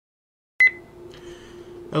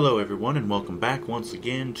Hello everyone and welcome back once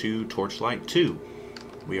again to Torchlight 2.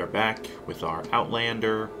 We are back with our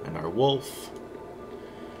Outlander and our wolf.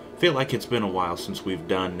 Feel like it's been a while since we've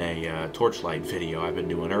done a Torchlight video. I've been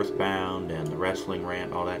doing Earthbound and the wrestling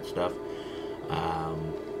rant, all that stuff.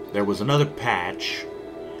 There was another patch,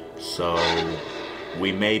 so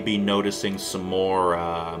we may be noticing some more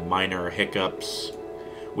minor hiccups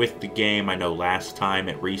with the game. I know last time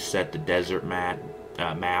it reset the desert map,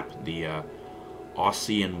 the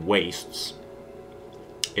Ocean Wastes.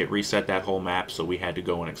 It reset that whole map, so we had to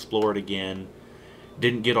go and explore it again.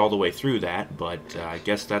 Didn't get all the way through that, but I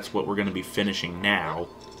guess that's what we're going to be finishing now.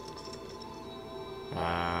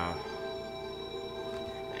 I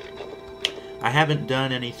haven't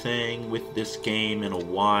done anything with this game in a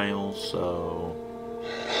while, so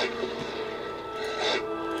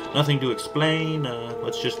nothing to explain.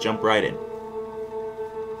 Let's just jump right in.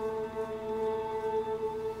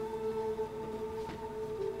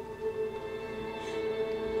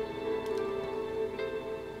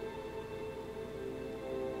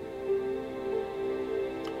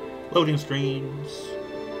 Loading screens.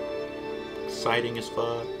 Exciting as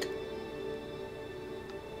fuck.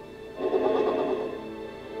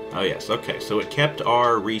 Oh yes, okay, so it kept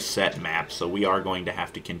our reset map, so we are going to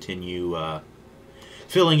have to continue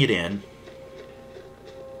filling it in.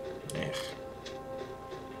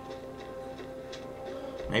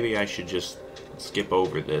 Maybe I should just skip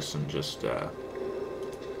over this and just Hello.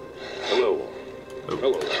 Oh.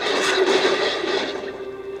 Hello.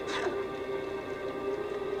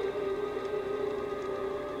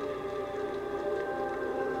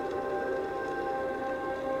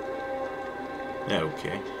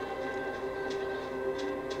 Okay.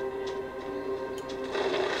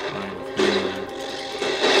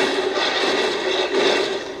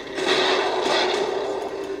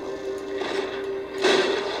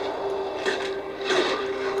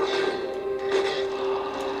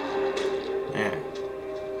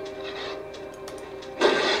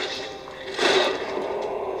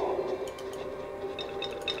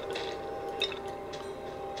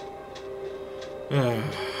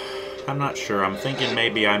 I'm not sure. I'm thinking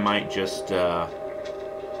maybe I might just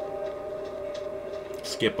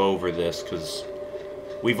skip over this, because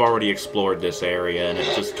we've already explored this area and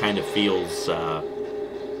it just kind of feels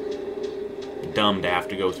dumb to have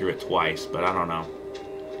to go through it twice, but I don't know.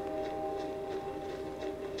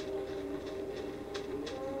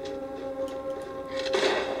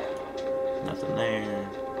 Nothing there.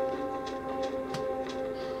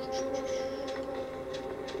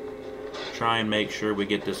 Try and make sure we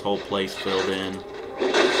get this whole place filled in.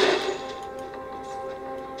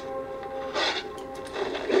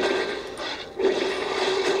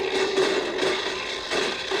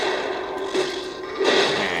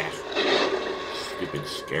 Stupid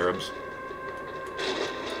scarabs.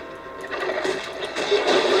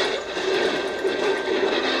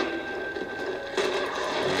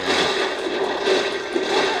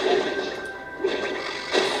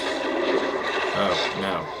 Oh,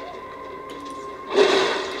 no.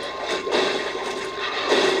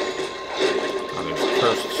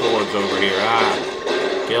 Cursed swords over here.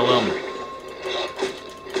 Ah, kill him.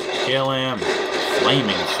 Kill him.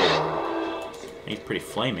 Flaming sword. He's pretty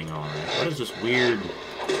flaming, alright. What is this weird...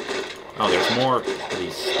 Oh, there's more of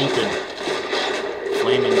these stupid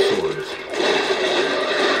flaming swords.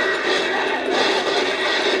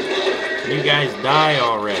 You guys die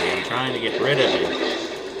already. I'm trying to get rid of you.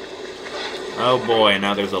 Oh boy,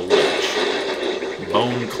 now there's a lich.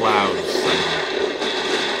 Bone clouds.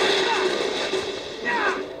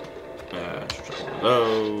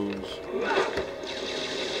 Those.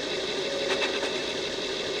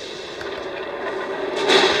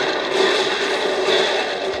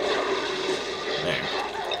 There.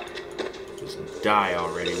 Just die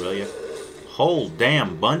already, will you? Whole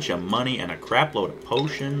damn bunch of money and a crapload of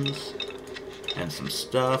potions. And some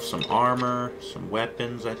stuff, some armor, some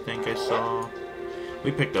weapons I think I saw.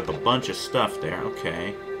 We picked up a bunch of stuff there,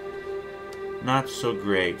 okay. Not so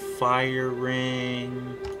great. Fire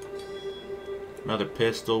ring. Another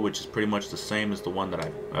pistol, which is pretty much the same as the one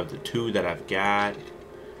that of the two that I've got.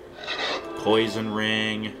 Poison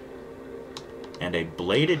ring. And a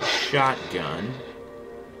bladed shotgun,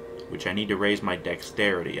 which I need to raise my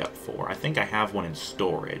dexterity up for. I think I have one in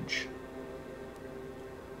storage.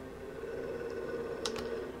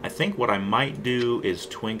 I think what I might do is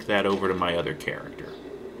twink that over to my other character.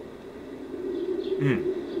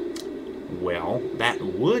 Well, that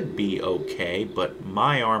would be okay, but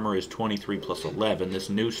my armor is 23 plus 11. This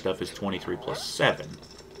new stuff is 23 plus 7.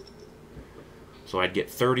 So I'd get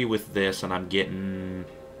 30 with this, and I'm getting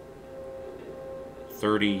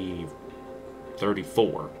 30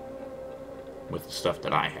 34 with the stuff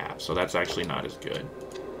that I have, so that's actually not as good.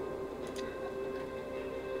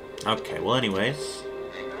 Okay, well anyways,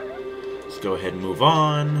 let's go ahead and move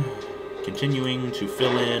on, continuing to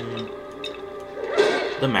fill in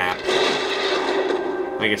the map.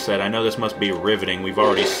 Like I said, I know this must be riveting. We've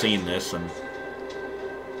already seen this, and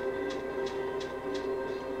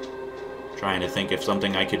trying to think if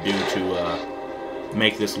something I could do to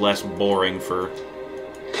make this less boring for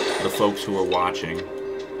the folks who are watching.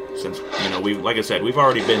 Since, you know, like I said, we've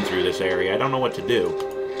already been through this area. I don't know what to do.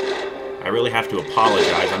 I really have to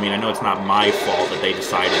apologize. I mean, I know it's not my fault that they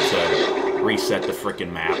decided to reset the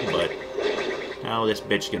frickin' map, but now this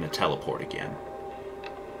bitch's gonna teleport again.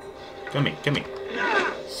 Come here, come here.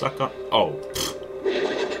 Suck up. Oh.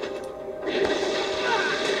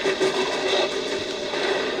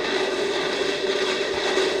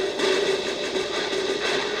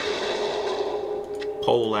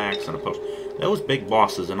 Pole axe and a post. Those big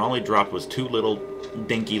bosses, and all he dropped was two little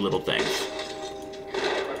dinky little things.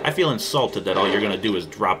 I feel insulted that all you're gonna do is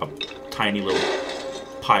drop a tiny little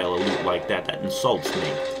pile of loot like that. That insults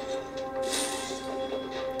me.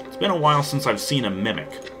 It's been a while since I've seen a mimic.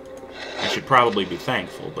 I should probably be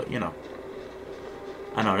thankful, but you know.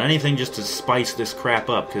 I don't know, anything just to spice this crap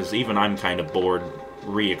up, because even I'm kind of bored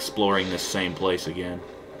re-exploring this same place again.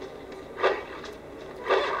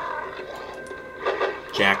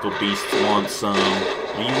 Jackal beasts want some.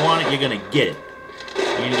 When you want it, you're gonna get it.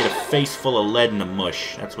 You're gonna get a face full of lead and a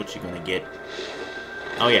mush. That's what you're gonna get.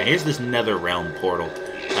 Oh yeah, here's this Netherrealm portal.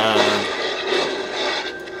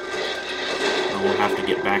 We'll have to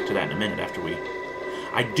get back to that in a minute after we...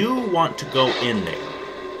 I do want to go in there,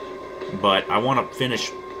 but I want to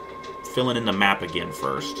finish filling in the map again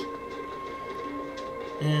first.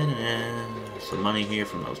 And some money here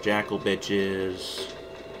from those jackal bitches.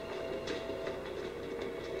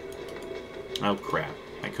 Oh crap.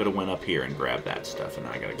 I could have went up here and grabbed that stuff, and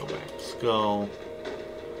now I gotta go back to Skull.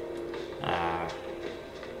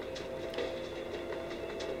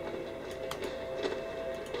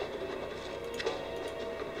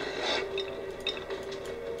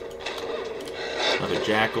 Another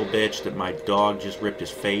jackal bitch that my dog just ripped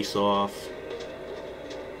his face off.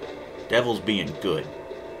 Devil's being good.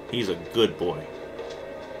 He's a good boy.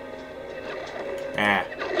 Ah.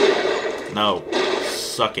 No.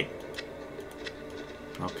 Suck it.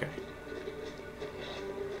 Okay.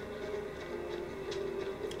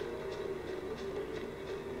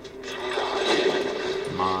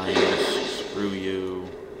 Mines. Screw you.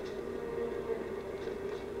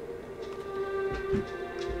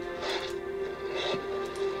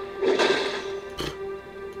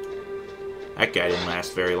 That guy didn't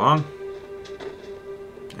last very long.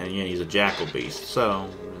 And yeah, he's a jackal beast, so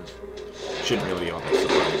shouldn't really be all that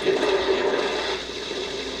surprising.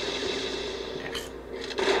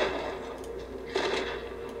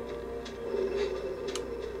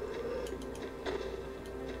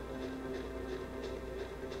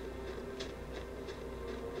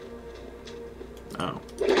 Oh.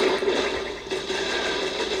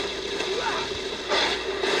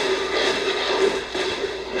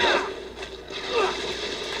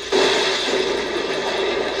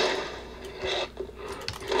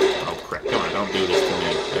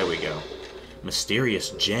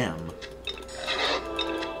 Mysterious gem.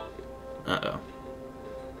 Uh-oh.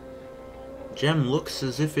 Gem looks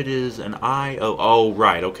as if it is an eye. Oh,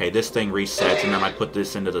 right. Okay, this thing resets, and then I put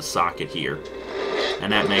this into the socket here.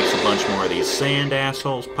 And that makes a bunch more of these sand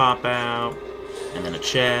assholes pop out. And then a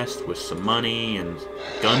chest with some money and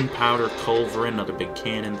gunpowder culverin, another big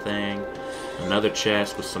cannon thing. Another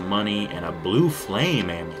chest with some money and a blue flame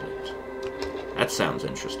amulet. That sounds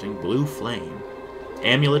interesting. Blue flame.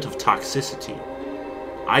 Amulet of Toxicity.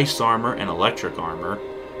 Ice armor and electric armor,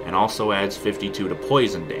 and also adds 52 to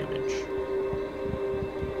poison damage.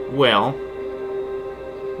 Well,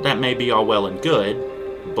 that may be all well and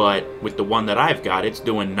good, but with the one that I've got, it's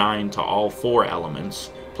doing 9 to all 4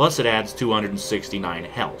 elements, plus it adds 269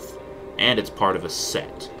 health, and it's part of a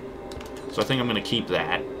set. So I think I'm going to keep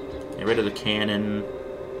that. Get rid of the cannon.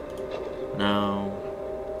 No.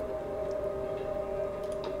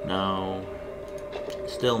 No.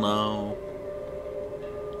 Still no.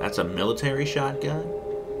 That's a military shotgun?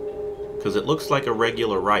 Because it looks like a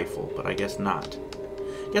regular rifle, but I guess not.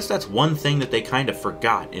 I guess that's one thing that they kind of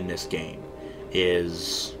forgot in this game,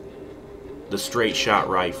 is the straight shot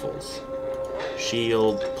rifles.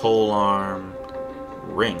 Shield, polearm,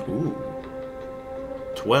 ring. Ooh.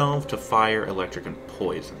 12 to fire, electric, and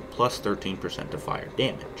poison, plus 13% to fire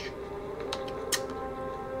damage.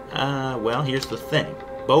 Well, here's the thing.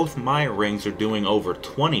 Both my rings are doing over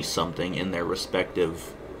 20-something in their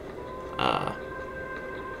respective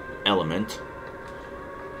element.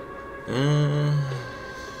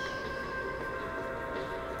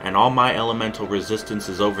 And all my elemental resistance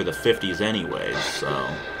is over the 50s anyways, so...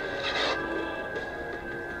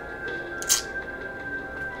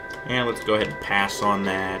 And let's go ahead and pass on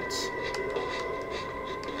that.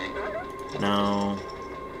 No.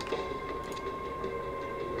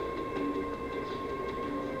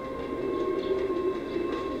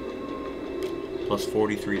 Plus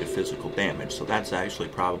 43 to physical damage, so that's actually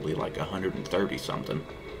probably like 130 something.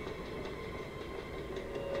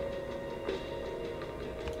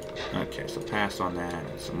 Okay, so pass on that,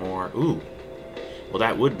 and some more. Ooh! Well,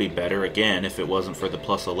 that would be better, again, if it wasn't for the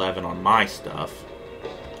plus 11 on my stuff.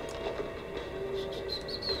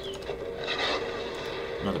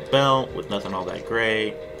 Another belt with nothing all that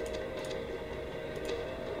great.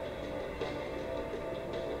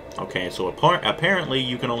 Okay, so apparently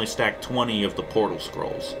you can only stack 20 of the portal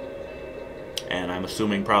scrolls. And I'm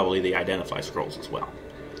assuming probably the identify scrolls as well.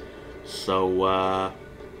 So,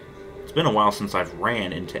 it's been a while since I've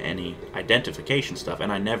ran into any identification stuff,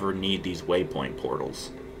 and I never need these waypoint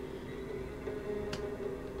portals.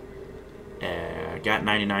 Got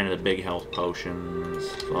 99 of the big health potions.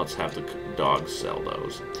 So let's have the dogs sell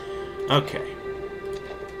those. Okay.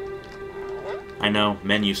 I know,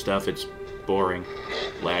 menu stuff, it's boring.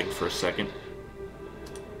 Lagged for a second.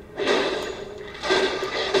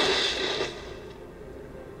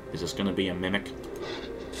 Is this going to be a mimic?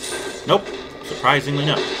 Nope. Surprisingly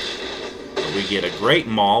no. But we get a Great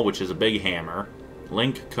Maul, which is a big hammer.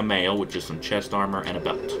 Link Kamale, which is some chest armor, and a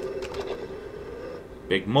belt.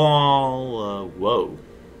 Big Maul, whoa.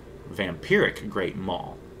 Vampiric Great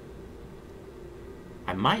Maul.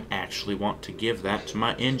 I might actually want to give that to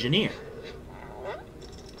my engineer.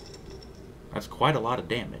 That's quite a lot of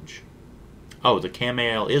damage. Oh, the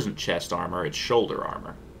Kamale isn't chest armor, it's shoulder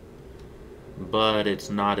armor. But it's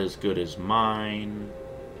not as good as mine.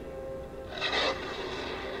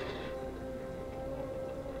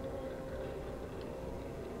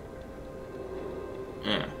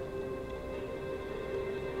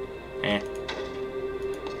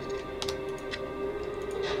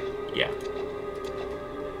 Yeah.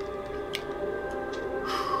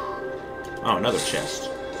 Oh, another chest.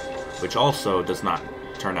 Which also does not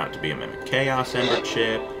turn out to be a mimic. Chaos Ember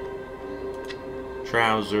Chip,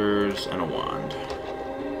 trousers, and a wand.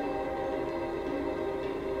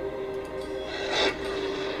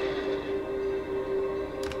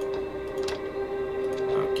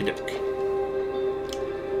 Okie doke.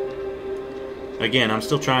 Again, I'm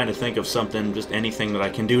still trying to think of something, just anything that I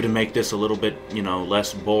can do to make this a little bit, you know,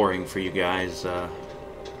 less boring for you guys.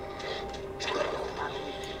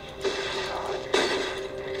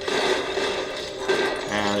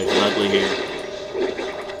 There's an ugly here.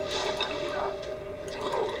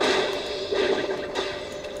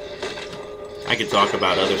 I could talk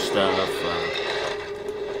about other stuff.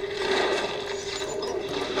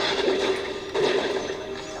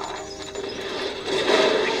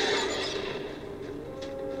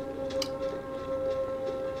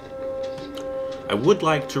 I would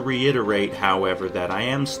like to reiterate, however, that I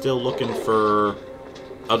am still looking for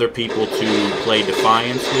other people to play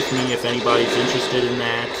Defiance with me if anybody's interested in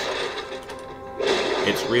that.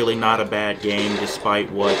 It's really not a bad game, despite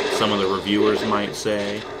what some of the reviewers might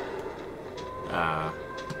say.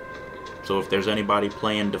 So if there's anybody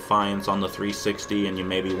playing Defiance on the 360 and you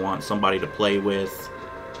maybe want somebody to play with,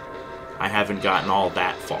 I haven't gotten all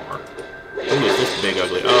that far. Ooh, is this big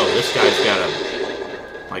ugly? Oh, this guy's got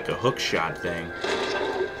a hook shot thing.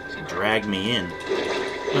 Drag me in.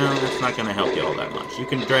 Well, that's not going to help you all that much. You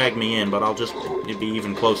can drag me in, but I'll just be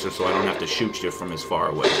even closer so I don't have to shoot you from as far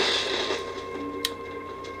away.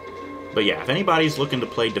 But yeah, if anybody's looking to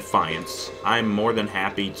play Defiance, I'm more than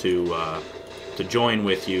happy to join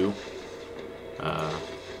with you.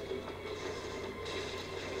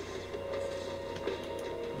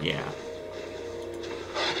 Yeah.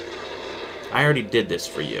 I already did this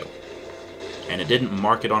for you. And it didn't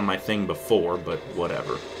mark it on my thing before, but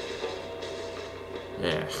whatever.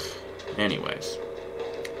 Ugh. Anyways.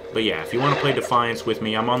 But yeah, if you want to play Defiance with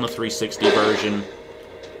me, I'm on the 360 version.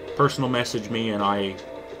 Personal message me and I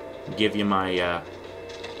give you my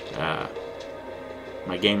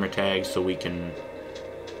my gamer tag so we can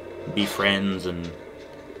be friends and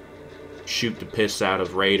shoot the piss out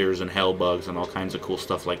of raiders and hellbugs and all kinds of cool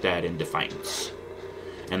stuff like that in Defiance.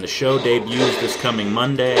 And the show debuts this coming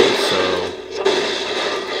Monday, so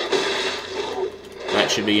that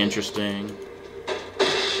should be interesting.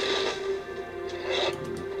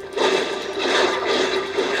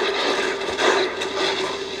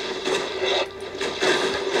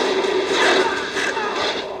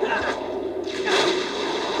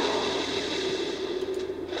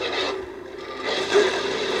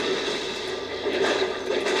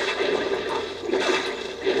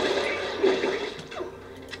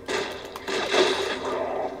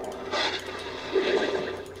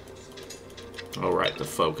 Alright, the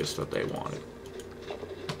focus that they wanted.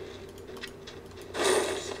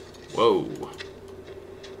 Whoa.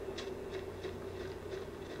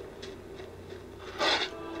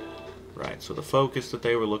 Right, so the focus that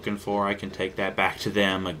they were looking for, I can take that back to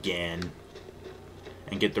them again.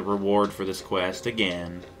 And get the reward for this quest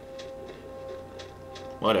again.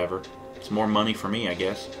 Whatever. It's more money for me, I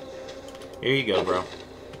guess. Here you go, bro.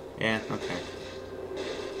 Yeah, okay.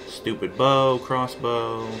 Stupid bow,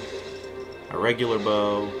 crossbow, a regular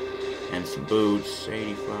bow, and some boots.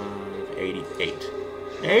 85, 88.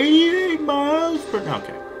 88 miles per...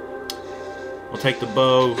 Okay. We'll take the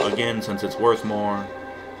bow again since it's worth more.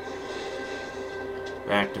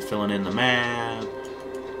 Back to filling in the map.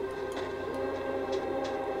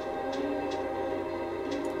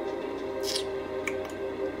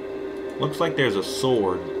 Looks like there's a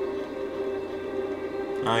sword.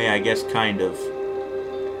 Oh yeah, I guess kind of.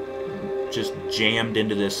 Just jammed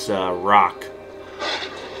into this rock.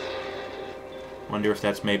 Wonder if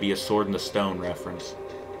that's maybe a Sword in the Stone reference.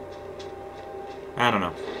 I don't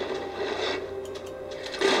know.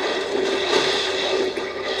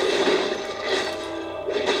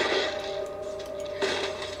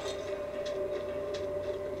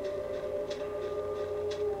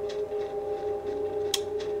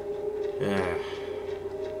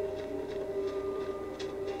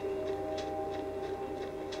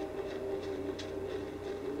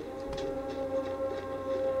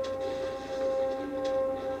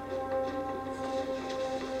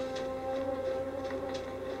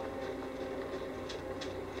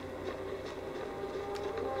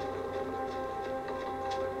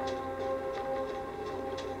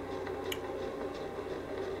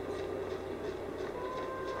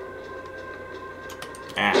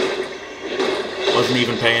 Wasn't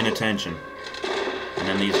even paying attention. And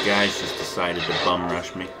then these guys just decided to bum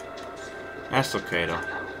rush me. That's okay though.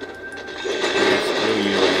 Yeah, screw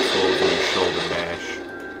you assholes and your shoulder bash.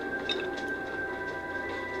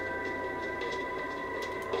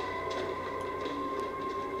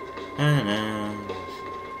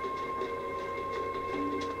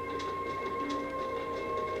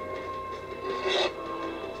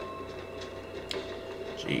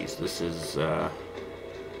 Jeez, this is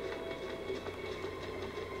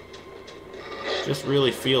just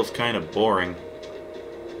really feels kind of boring.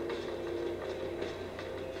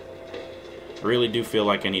 Really do feel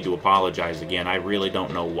like I need to apologize again. I really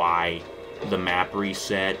don't know why the map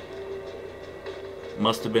reset.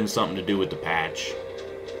 Must have been something to do with the patch.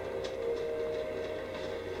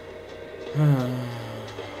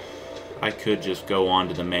 I could just go on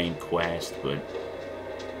to the main quest, but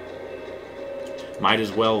might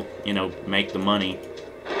as well, you know, make the money,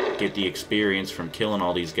 get the experience from killing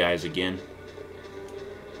all these guys again.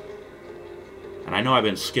 And I know I've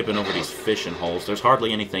been skipping over these fishing holes. There's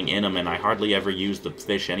hardly anything in them, and I hardly ever use the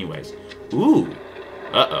fish anyways. Ooh!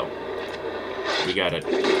 Uh-oh. We got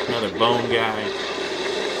another bone guy.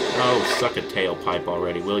 Oh, suck a tailpipe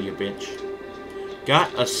already, will you, bitch?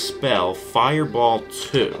 Got a spell, Fireball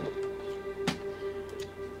 2.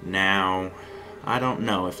 Now, I don't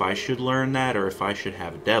know if I should learn that or if I should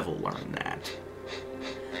have Devil learn that.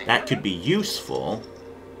 That could be useful.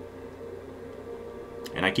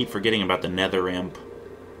 And I keep forgetting about the Nether Imp.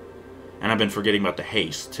 And I've been forgetting about the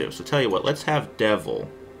Haste, too. So tell you what, let's have Devil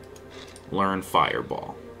learn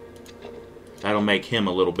Fireball. That'll make him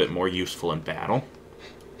a little bit more useful in battle.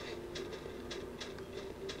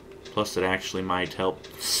 Plus, it actually might help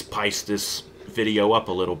spice this video up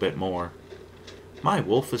a little bit more. My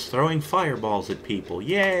wolf is throwing fireballs at people.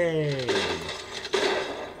 Yay!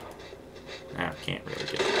 I can't really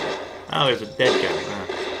get it. Oh, there's a dead guy.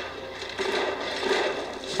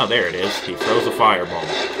 Oh, there it is. He throws a fireball.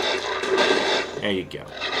 There you go.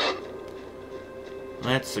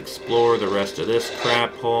 Let's explore the rest of this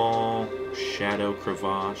crap hole. Shadowy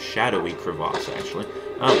crevasse, actually.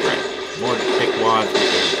 Oh, great. More thick wads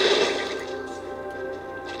with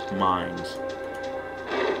mines.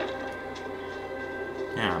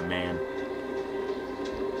 Ah, man.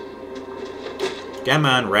 Come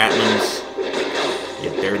on, Ratlins. You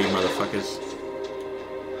dirty motherfuckers.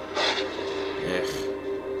 Ugh.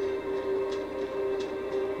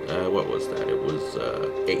 What was that? It was,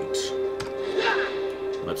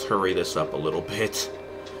 8. Let's hurry this up a little bit.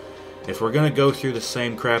 If we're gonna go through the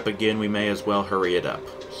same crap again, we may as well hurry it up.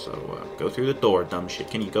 So, go through the door, dumb shit.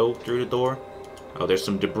 Can you go through the door? Oh, there's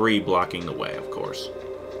some debris blocking the way, of course.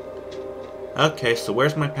 Okay, so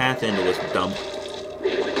where's my path into this dump?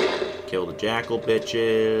 Kill the jackal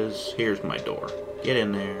bitches. Here's my door. Get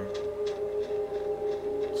in there.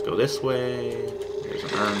 Let's go this way. There's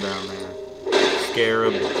an urn down there.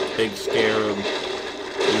 Scarab, big scarab.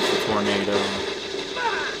 Use the tornado.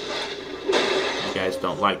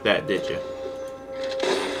 just don't like that, did you?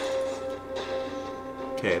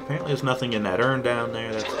 Okay, apparently there's nothing in that urn down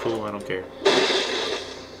there. That's cool, I don't care.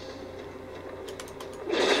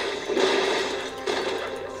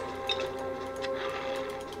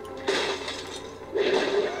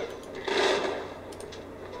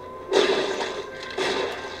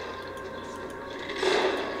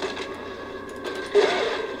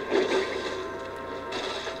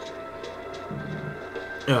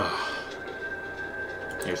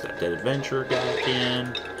 Here's that dead adventurer guy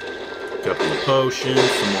again. A couple of potions,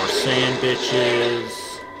 some more sand bitches.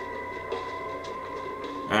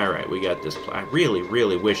 Alright, we got this. I really,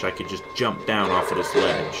 really wish I could just jump down off of this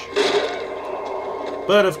ledge.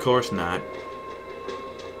 But of course not.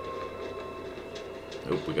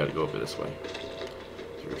 Nope, we gotta go over this way.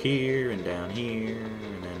 Through here and down here,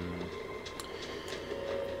 and then...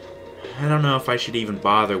 I don't know if I should even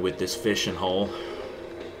bother with this fishing hole.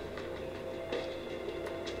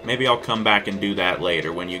 Maybe I'll come back and do that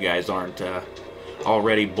later when you guys aren't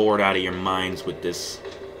already bored out of your minds with this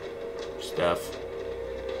stuff.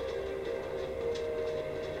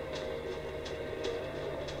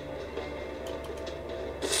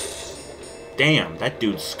 Damn, that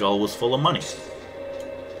dude's skull was full of money.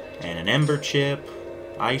 And an ember chip,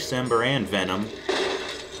 ice ember, and venom.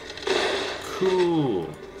 Cool.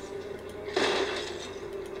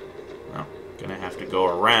 Gonna have to go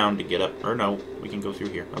around to get up. Or no, we can go through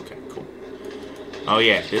here. Okay, cool. Oh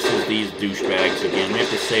yeah, this is these douchebags again. We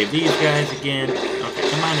have to save these guys again. Okay,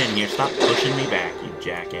 come on in here. Stop pushing me back, you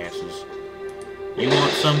jackasses. You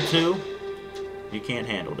want some too? You can't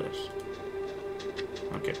handle this.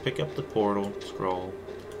 Okay, pick up the portal. Scroll.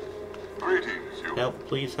 Help,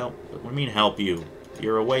 please help. What do you mean help you?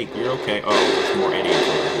 You're awake. You're okay. Oh, there's more idiots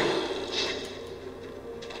over here.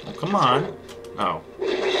 Oh, come on. Oh.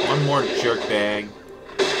 One more jerk bag.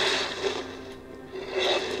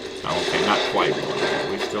 Oh, okay, not quite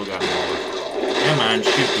one. We still got more. Come on,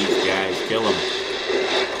 shoot these guys. Kill them.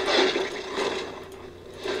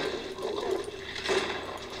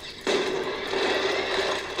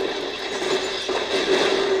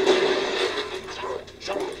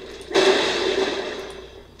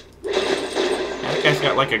 That guy's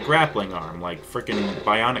got like a grappling arm, like frickin'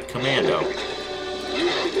 Bionic Commando.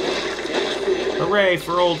 Hooray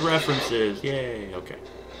for old references! Yay! Okay.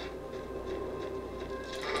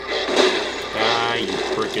 Die, you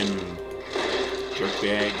frickin'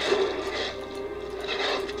 jerkbag.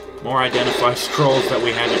 More identify scrolls that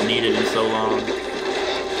we haven't needed in so long.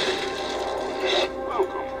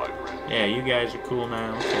 Yeah, you guys are cool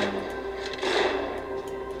now. Okay.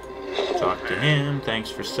 Talk to him. Thanks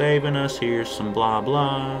for saving us. Here's some blah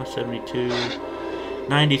blah. 72.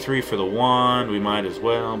 93 for the wand. We might as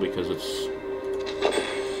well because it's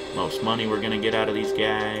most money we're gonna get out of these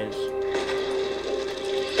guys.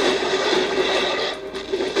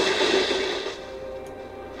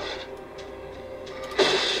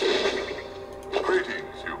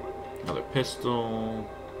 Another pistol.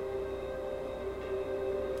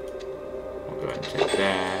 We'll go ahead and take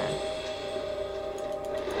that.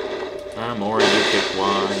 More epic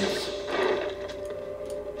wands.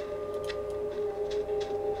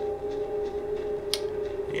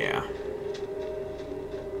 Yeah.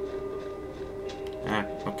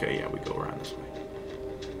 Okay, yeah, we go around this way.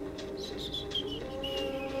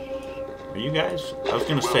 Are you guys? I was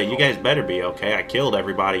gonna say, you guys better be okay. I killed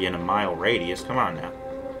everybody in a mile radius. Come on now.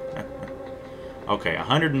 Okay,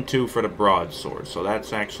 102 for the broadsword, so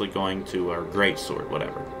that's actually going to our greatsword,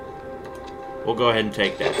 whatever. We'll go ahead and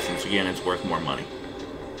take that, since again, it's worth more money.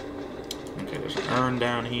 Okay, there's an urn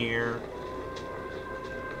down here.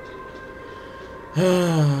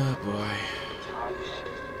 Oh, boy.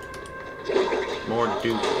 More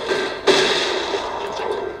dupe.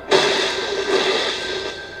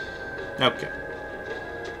 Okay.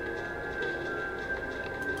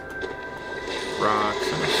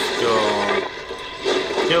 Rocks and a skull.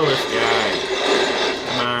 Kill this guy.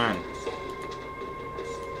 Come on.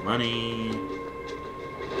 Money.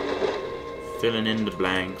 Filling in the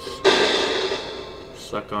blanks.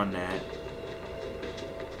 Suck on that.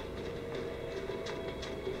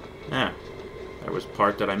 Ah, there was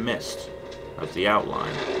part that I missed of the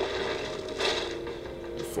outline.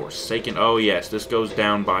 The Forsaken. Oh yes, this goes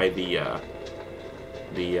down by the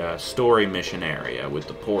story mission area with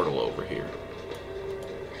the portal over here.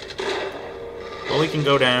 Well, we can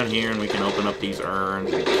go down here and we can open up these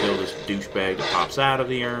urns and kill this douchebag that pops out of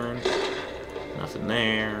the urn. Nothing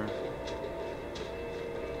there.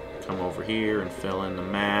 Come over here and fill in the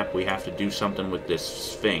map. We have to do something with this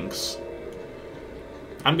Sphinx.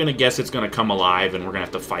 I'm gonna guess it's gonna come alive and we're gonna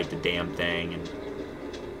have to fight the damn thing. And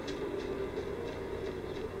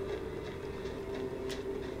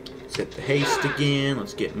Let's hit the haste again.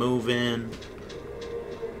 Let's get moving.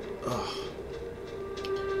 Ugh.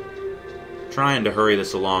 Trying to hurry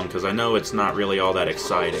this along because I know it's not really all that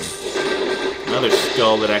exciting. Another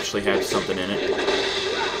skull that actually had something in it.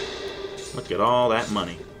 Look at all that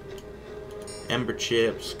money. Ember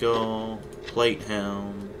chip, skull, plate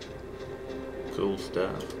helm. Cool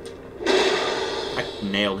stuff. I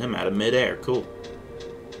nailed him out of midair. Cool.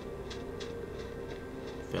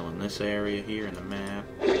 Filling this area here in the map.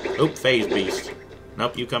 Oop, phase beast.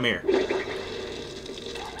 Nope, you come here.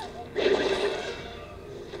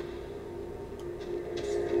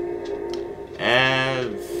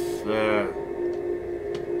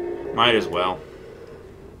 Might as well.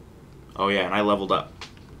 Oh yeah, and I leveled up.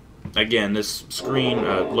 Again, this screen,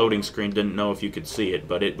 loading screen, didn't know if you could see it,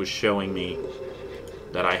 but it was showing me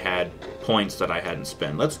that I had points that I hadn't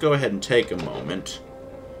spent. Let's go ahead and take a moment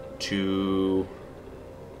to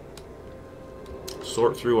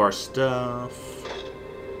sort through our stuff.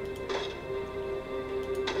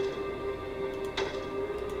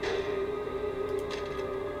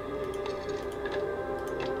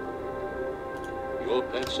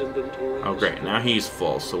 Oh great, now he's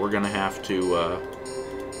full, so we're gonna have to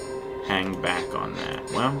hang back on that.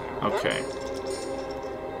 Well, okay.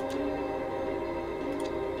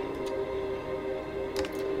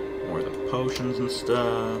 More of the potions and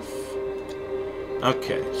stuff.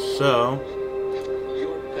 Okay, so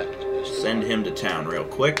send him to town real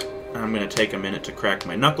quick. I'm gonna take a minute to crack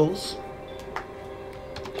my knuckles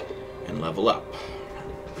and level up.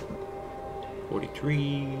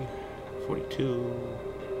 43, 42.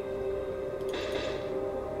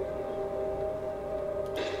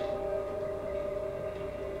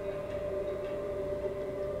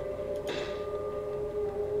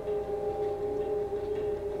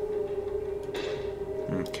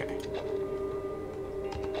 Okay.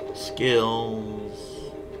 Skills.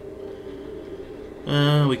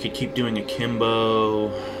 We could keep doing akimbo.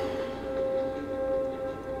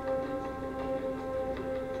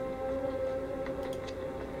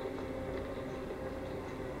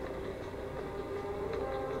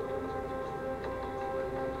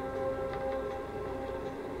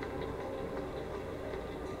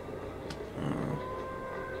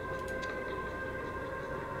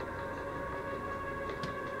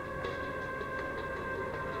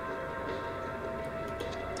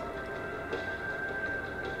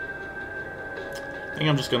 I think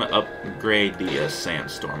I'm just going to upgrade the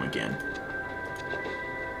sandstorm again.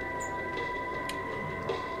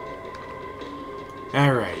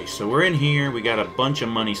 Alrighty, so we're in here. We got a bunch of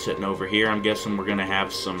money sitting over here. I'm guessing we're going to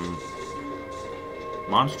have some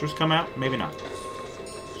monsters come out. Maybe not.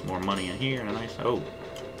 There's more money in here and a nice... Oh.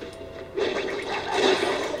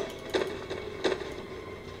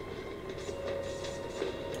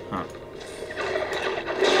 Huh.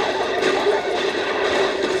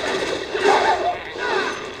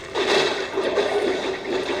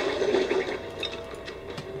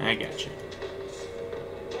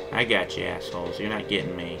 I got you, assholes. You're not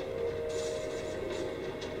getting me.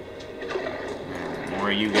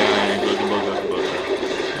 More of you guys. Booga, booga, booga.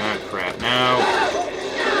 Ah, crap. No.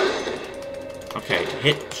 Okay,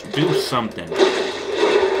 do something.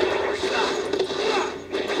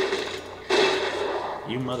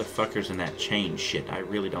 You motherfuckers in that chain shit. I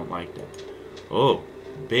really don't like that. Oh,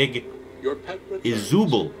 big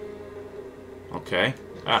Izubel. Okay.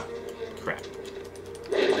 Ah, crap.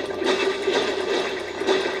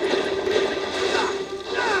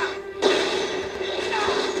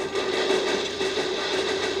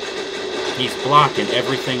 He's blocking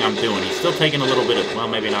everything I'm doing. He's still taking a little bit of... Well,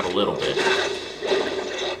 maybe not a little bit.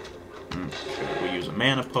 Okay, we use a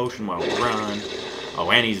mana potion while we run. Oh,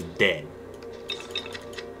 and he's dead.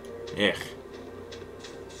 Ugh.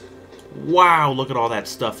 Wow, look at all that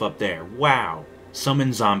stuff up there. Wow.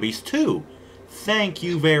 Summon zombies too. Thank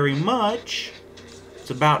you very much. It's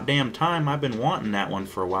about damn time. I've been wanting that one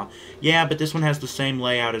for a while. Yeah, but this one has the same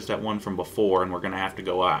layout as that one from before, and we're going to have to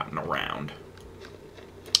go out and around.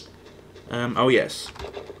 Oh yes,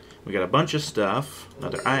 we got a bunch of stuff.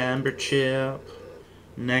 Another amber chip,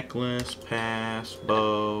 necklace, pass,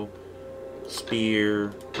 bow,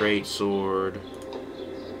 spear, great sword.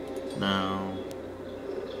 No.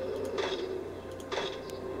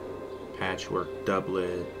 Patchwork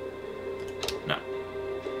doublet. No.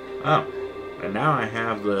 Oh, and now I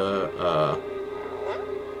have the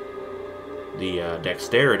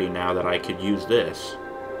dexterity now that I could use this.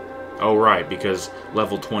 Oh, right, because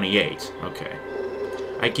level 28. Okay.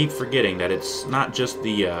 I keep forgetting that it's not just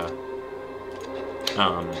the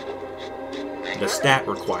stat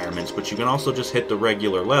requirements, but you can also just hit the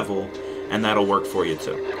regular level, and that'll work for you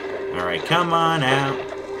too. Alright, come on out.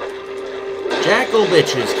 Jackal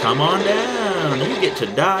bitches, come on down. You get to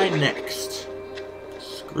die next.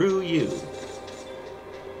 Screw you.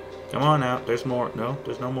 Come on out. There's more. No,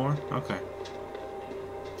 there's no more? Okay.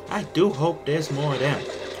 I do hope there's more of them.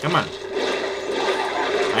 Come on.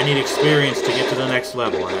 I need experience to get to the next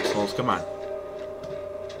level, assholes. Come on.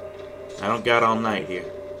 I don't got all night here.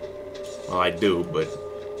 Well, I do, but...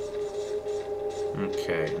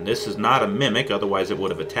 Okay, and this is not a mimic, otherwise it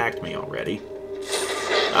would have attacked me already.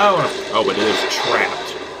 Oh, but it is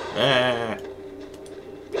trapped.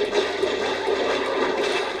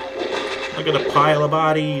 Look at the pile of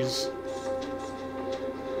bodies.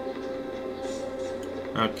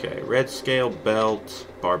 Okay, red scale belt,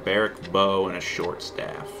 barbaric bow, and a short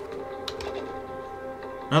staff.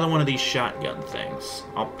 Another one of these shotgun things.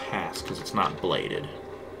 I'll pass because it's not bladed.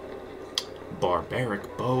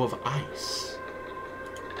 Barbaric bow of ice.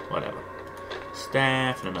 Whatever.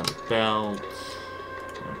 Staff and another belt.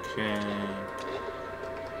 Okay.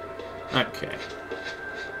 Okay.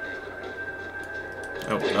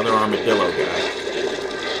 Oh, another armadillo guy.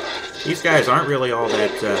 These guys aren't really all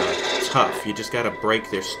that tough. You just gotta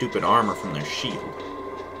break their stupid armor from their shield.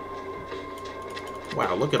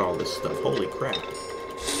 Wow, look at all this stuff. Holy crap.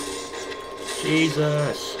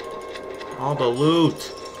 Jesus. All the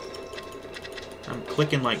loot. I'm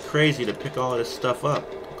clicking like crazy to pick all of this stuff up.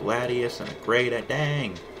 Gladius and a great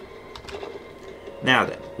dang. Now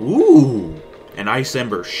then. Ooh! An Ice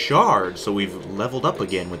Ember Shard, so we've leveled up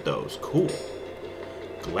again with those. Cool.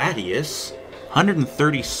 Gladius.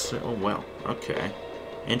 130... Oh, well. Okay.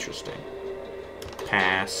 Interesting.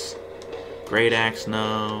 Pass. Great Axe,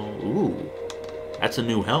 no. Ooh. That's a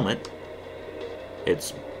new helmet.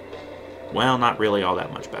 It's... Well, not really all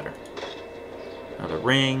that much better. Now the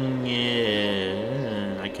ring...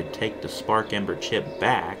 I could take the Spark Ember chip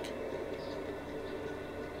back.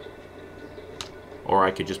 Or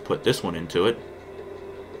I could just put this one into it.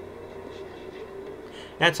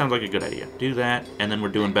 That sounds like a good idea. Do that, and then we're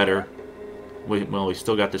doing better. Well, we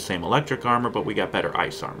still got the same electric armor, but we got better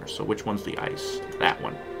ice armor. So which one's the ice? That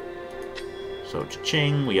one. So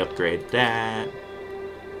cha-ching, we upgrade that.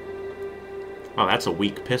 Oh, that's a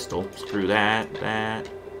weak pistol. Screw that. That.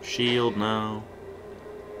 Shield, no.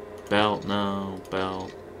 Belt, no.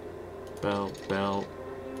 Belt. Belt, belt.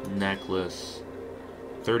 Necklace.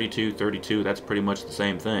 32, 32. That's pretty much the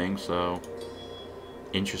same thing, so...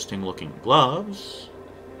 Interesting looking gloves.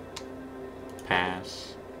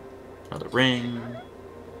 Pass. Another ring.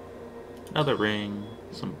 Another ring.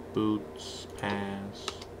 Some boots. Pass.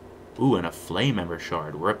 Ooh, and a Flame Ember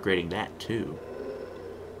Shard. We're upgrading that too.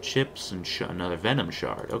 Chips and another Venom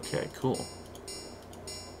Shard. Okay, cool.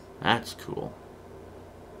 That's cool.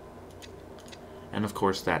 And of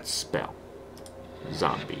course that spell.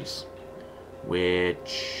 Zombies.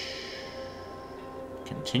 Which...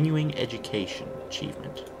 Continuing Education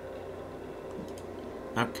achievement.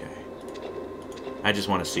 Okay. I just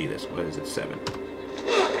want to see this. What is it? 7.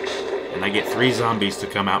 And I get 3 zombies to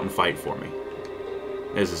come out and fight for me.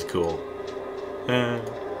 This is cool.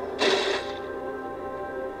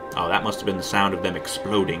 Oh, that must have been the sound of them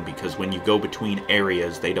exploding, because when you go between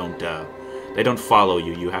areas, they don't follow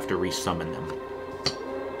you. You have to resummon them.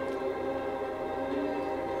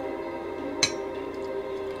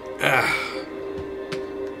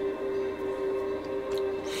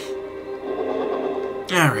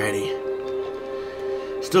 Alrighty.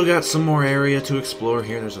 Still got some more area to explore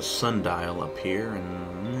here. There's a sundial up here,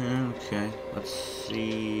 and... Okay, let's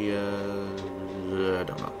see... I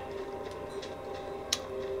don't know.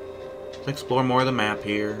 Let's explore more of the map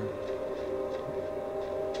here.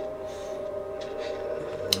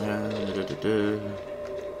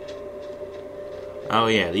 Oh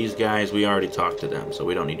yeah, these guys, we already talked to them, so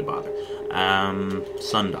we don't need to bother.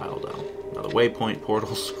 Sundial, though. Another waypoint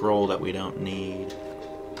portal scroll that we don't need.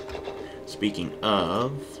 Speaking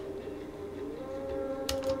of...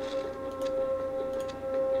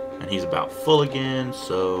 And he's about full again,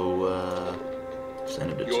 so,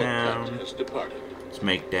 send him to town. Let's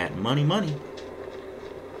make that money.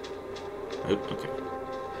 Oh, okay.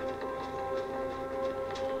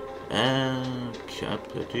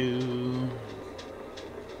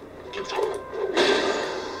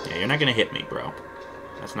 Yeah, you're not gonna hit me, bro.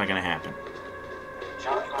 That's not gonna happen.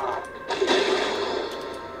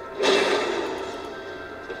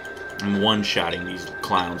 I'm one-shotting these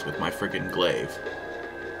clowns with my friggin' glaive.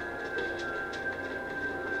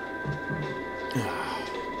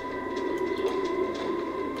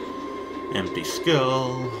 Empty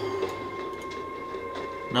skull.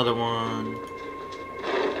 Another one.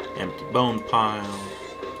 Empty bone pile.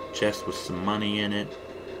 Chest with some money in it.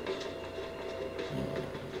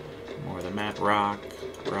 More of the map rock.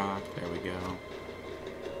 rock. There we go.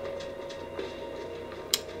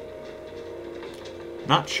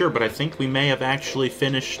 Not sure, but I think we may have actually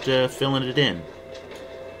finished filling it in.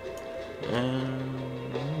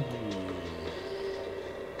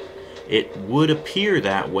 It would appear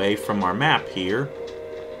that way from our map here.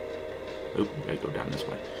 Oop, gotta go down this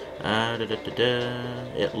way.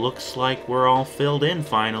 It looks like we're all filled in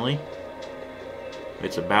finally.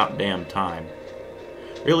 It's about damn time.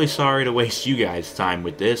 Really sorry to waste you guys' time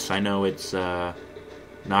with this. I know it's not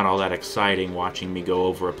all that exciting watching me go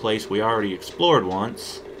over a place we already explored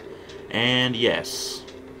once. And yes,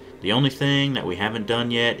 the only thing that we haven't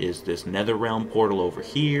done yet is this Netherrealm portal over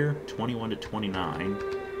here, 21 to 29.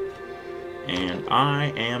 And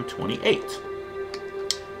I am 28.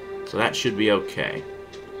 So that should be okay.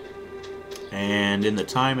 And in the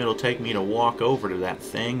time it'll take me to walk over to that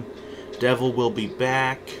thing, Devil will be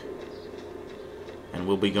back. And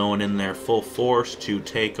we'll be going in there full force to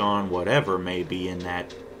take on whatever may be in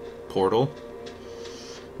that portal.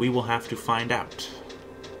 We will have to find out.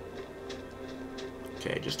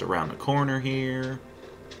 Okay, just around the corner here.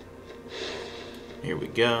 Here we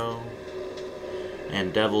go.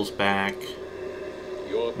 And Devil's back.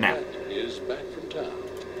 Your pet is back from town.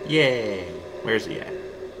 Yay! Where's he at?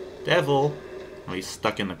 Devil! Oh, he's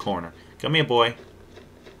stuck in the corner. Come here, boy.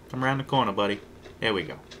 Come around the corner, buddy. There we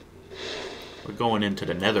go. We're going into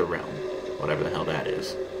the Netherrealm. Whatever the hell that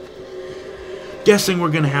is. Guessing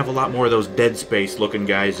we're going to have a lot more of those Dead Space looking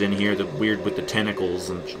guys in here. The weird with the tentacles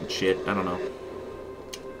and shit. I don't know.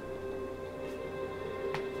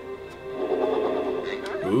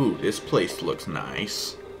 Ooh, this place looks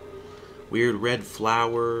nice. Weird red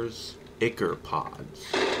flowers. Ichor pods.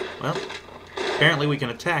 Well, apparently we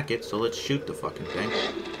can attack it, so let's shoot the fucking thing.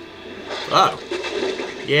 Oh!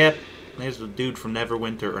 Yep. There's the dude from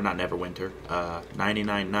Neverwinter, or not Neverwinter,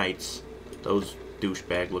 99 Nights. Those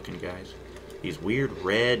douchebag looking guys. These weird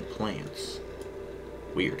red plants.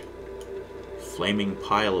 Weird. Flaming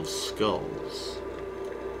pile of skulls.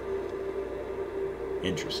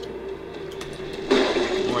 Interesting.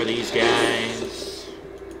 More of these guys.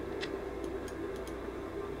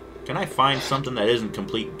 Can I find something that isn't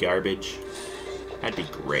complete garbage? That'd be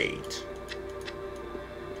great.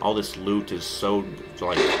 All this loot is so,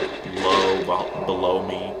 like, low below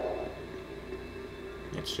me.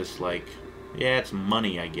 It's just like, yeah, it's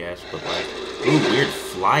money, I guess, but like, ooh, weird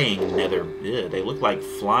flying nether. Ew, they look like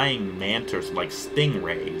flying mantis, like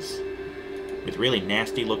stingrays, with really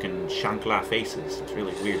nasty looking chancla faces. It's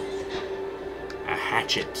really weird. A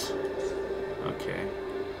hatchet. Okay.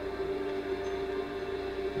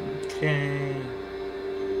 Okay.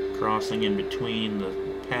 Crossing in between the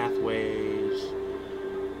pathways.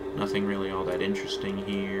 Nothing really all that interesting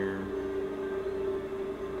here.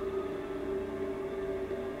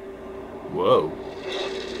 Whoa.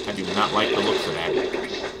 I do not like the looks of that.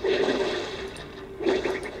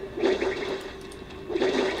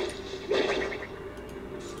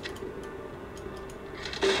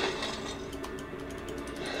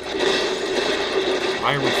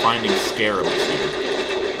 Why are we finding scarabs here?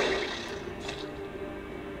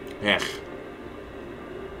 Ech.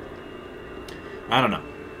 I don't know.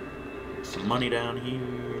 Some money down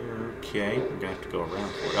here. Okay, we're gonna have to go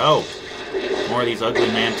around for it. Oh! More of these ugly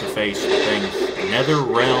manta-face things.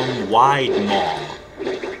 Netherrealm wide maw.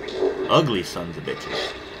 Ugly sons of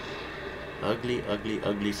bitches. Ugly, ugly,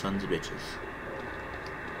 ugly sons of bitches.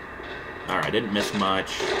 Alright, didn't miss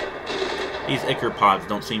much. These ichor pods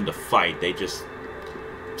don't seem to fight. They just...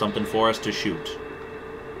 something for us to shoot.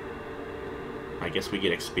 I guess we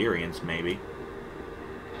get experience, maybe.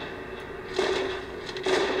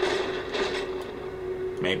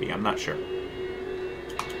 Maybe, I'm not sure.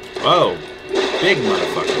 Whoa! Big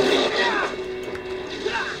motherfucker.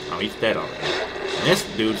 Oh, he's dead already. And this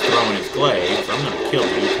dude's throwing his glaive, so I'm gonna kill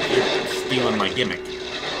you because you're stealing my gimmick.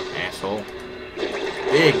 Asshole.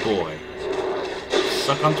 Big boy.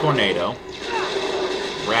 Suck on tornado.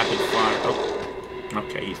 Rapid fire. Oh.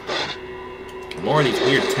 Okay, he's dead. More of these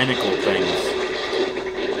weird tentacle things.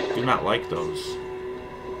 Do not like those.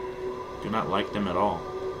 Do not like them at all.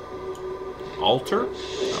 Altar?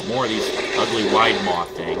 More of these ugly wide maw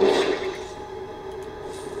things.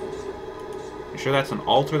 You sure that's an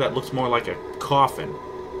altar? That looks more like a coffin.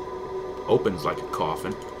 Opens like a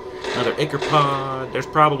coffin. Another ichor pod. There's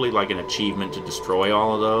probably like an achievement to destroy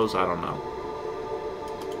all of those. I don't know.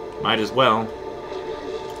 Might as well.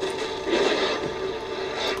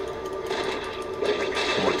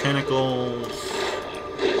 More tentacles.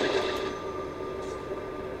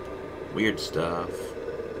 Weird stuff.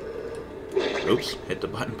 Oops, hit the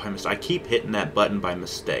button by mistake. I keep hitting that button by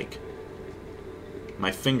mistake.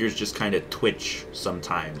 my fingers just kind of twitch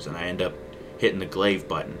sometimes, and I end up hitting the glaive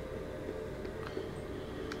button.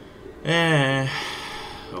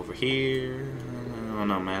 Over here. Oh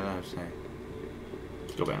no, man, I was saying.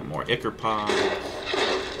 Let's go back to more Ichor pods.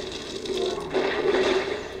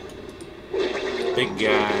 Big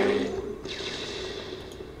guy.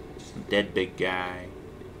 Dead big guy.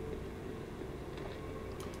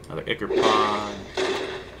 Another Ichor pod.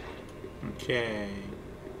 Okay.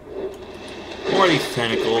 More of these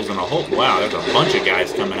tentacles and a whole... Wow, there's a bunch of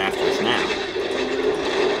guys coming after us now.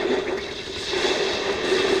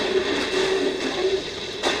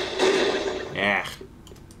 Yeah.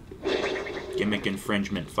 Gimmick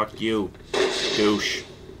infringement. Fuck you, douche.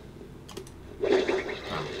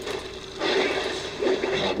 Oh.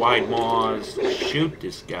 More wide maws. Shoot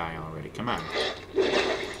this guy already. Come on.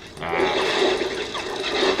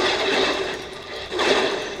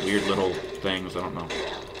 Weird little things. I don't know.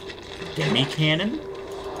 Demi cannon?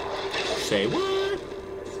 Say what?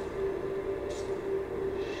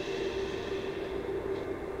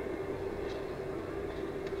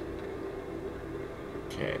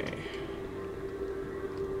 Okay.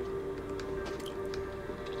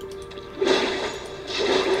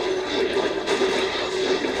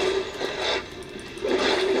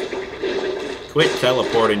 Quit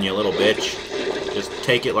teleporting, you little bitch. Just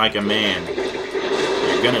take it like a man.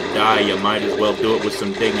 You're gonna die, you might as well do it with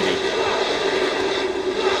some dignity.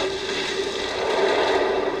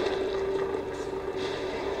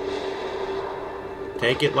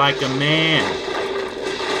 Take it like a man.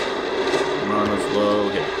 Run as low,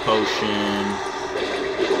 hit the potion.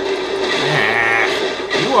 Ah,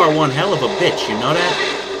 you are one hell of a bitch, you know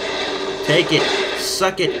that? Take it,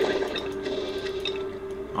 suck it.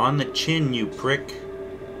 On the chin, you prick.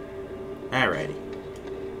 Alrighty.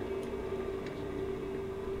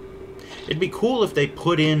 It'd be cool if they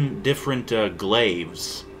put in different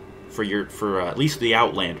glaives for at least the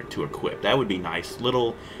Outlander to equip. That would be nice.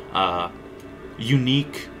 Little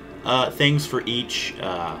unique things for each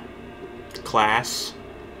class.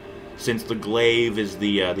 Since the glaive is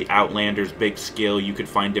the Outlander's big skill, you could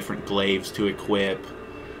find different glaives to equip.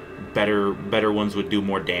 Better ones would do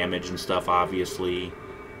more damage and stuff, obviously.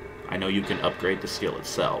 I know you can upgrade the skill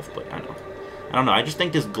itself, but I don't know. I just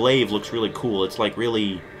think this glaive looks really cool. It's like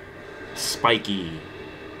really spiky.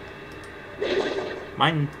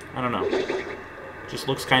 Mine, I don't know. Just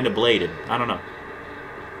looks kind of bladed. I don't know.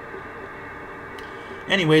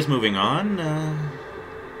 Anyways, moving on.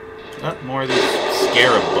 More of these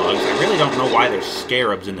scarab bugs. I really don't know why there's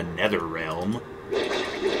scarabs in the Netherrealm.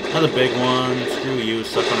 Another big one. Screw you.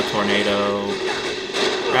 Suck on a tornado.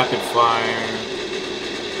 Rapid fire.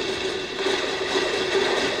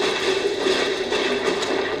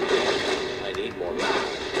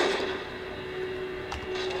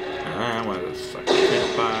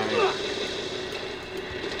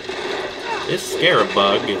 This scarab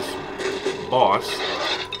bug is boss.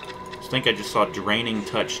 I think I just saw Draining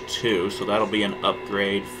Touch 2, so that'll be an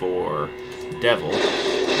upgrade for Devil,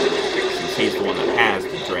 since he's the one that has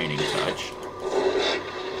the Draining Touch.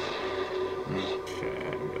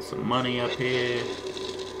 Okay, got some money up here.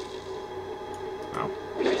 Oh,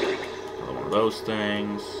 another one of those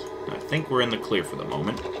things. I think we're in the clear for the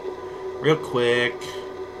moment. Real quick,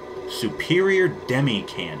 Superior Demi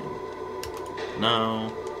Cannon.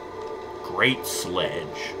 No. Great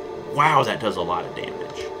Sledge. Wow, that does a lot of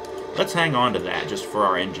damage. Let's hang on to that just for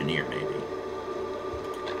our engineer, maybe.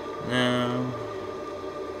 No.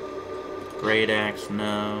 Great Axe,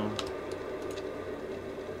 no.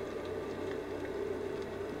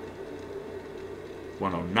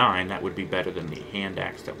 $109, that would be better than the hand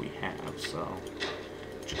axe that we have, so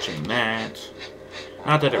cha-ching that.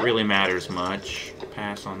 Not that it really matters much.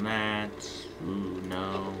 Pass on that. Ooh,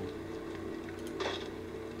 no.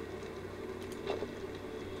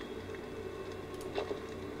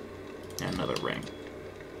 Another ring.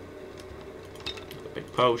 Another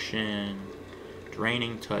big potion.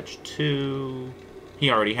 Draining Touch 2.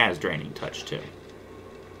 He already has Draining Touch 2.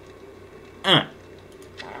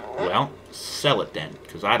 Well, sell it then,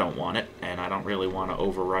 because I don't want it, and I don't really want to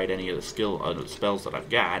overwrite any of the spells that I've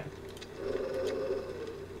got.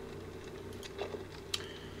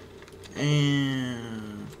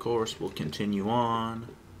 And, of course, we'll continue on.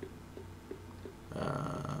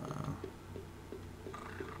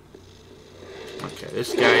 Okay,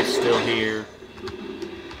 this guy's still here.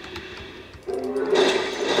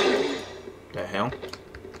 The hell?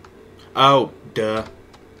 Oh, duh.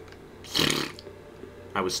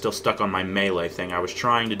 I was still stuck on my melee thing. I was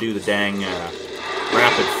trying to do the dang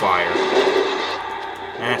rapid fire.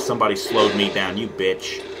 Ah, somebody slowed me down, you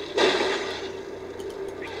bitch.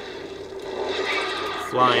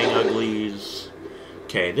 flying uglies.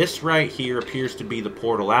 Okay, this right here appears to be the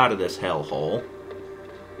portal out of this hellhole.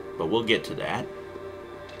 But we'll get to that.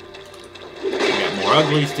 We got more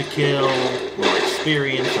uglies to kill, more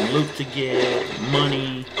experience and loot to get,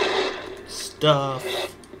 money, stuff.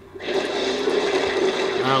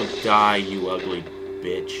 Oh, die, you ugly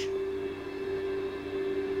bitch.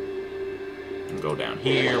 And go down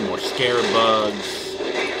here, more scarebugs,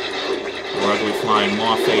 more ugly flying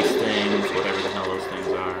maw-face things, whatever the hell those things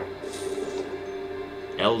are.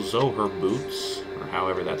 Elzoher boots, or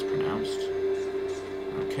however that's pronounced.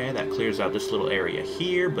 Okay, that clears out this little area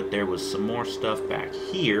here, but there was some more stuff back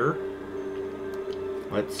here.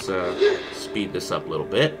 Let's speed this up a little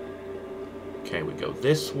bit. Okay, we go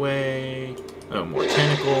this way. Oh, more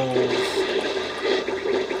tentacles.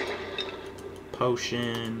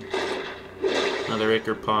 Potion. Another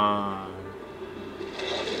Ickerpod.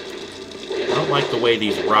 I don't like the way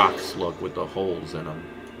these rocks look with the holes in them.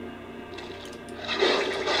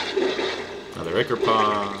 Another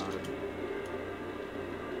Ickerpod.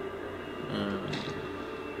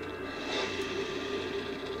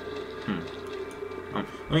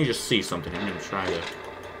 Let me just see something. I'm going to try to...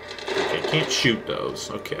 Okay, can't shoot those.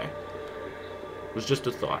 Okay. It was just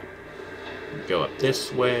a thought. Go up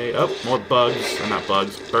this way. Oh, more bugs. Or not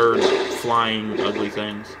bugs. Bird flying ugly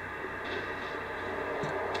things.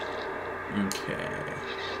 Okay.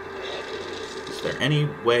 Is there any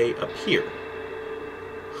way up here?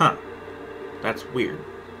 Huh. That's weird.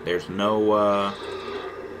 There's no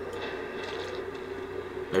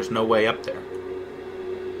way up there.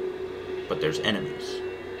 But there's enemies.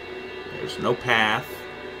 There's no path.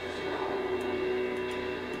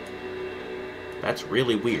 That's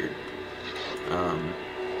really weird.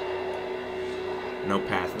 No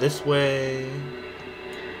path this way.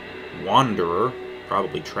 Wanderer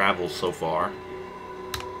probably travels so far.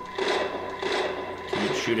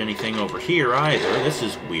 Can't shoot anything over here either. This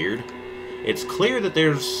is weird. It's clear that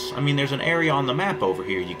there's an area on the map over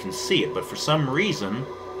here. You can see it, but for some reason...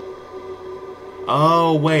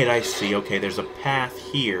 Oh, wait, I see. Okay, there's a path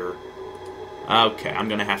here. Okay, I'm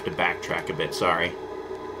gonna have to backtrack a bit, sorry.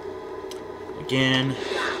 Again,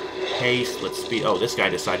 haste, let's speed... Oh, this guy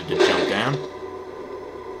decided to jump down.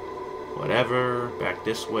 Whatever, back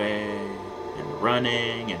this way, and we're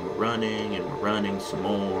running, and we're running, and we're running some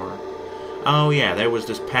more. Oh yeah, there was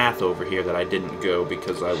this path over here that I didn't go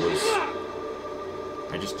because I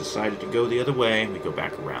just decided to go the other way. We go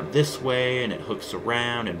back around this way, and it hooks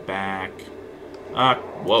around and back.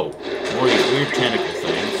 Whoa. More of these weird tentacle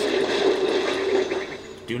things.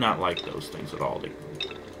 Do not like those things at all.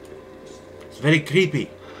 It's very creepy.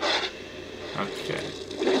 Okay.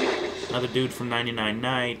 Another dude from 99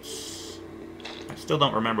 Nights. I still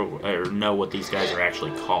don't remember or know what these guys are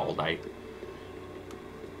actually called. I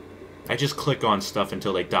just click on stuff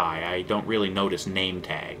until they die. I don't really notice name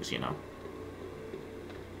tags, you know.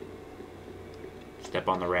 Step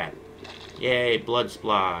on the rat. Yay, blood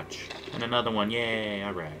splotch. And another one, yay,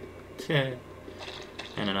 alright. And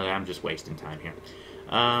another, I'm just wasting time here.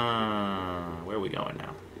 Where are we going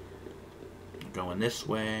now? Going this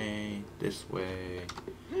way, this way.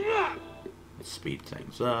 Let's speed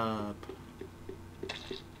things up.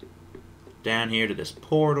 Down here to this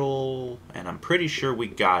portal, and I'm pretty sure we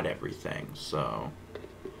got everything, so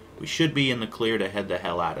we should be in the clear to head the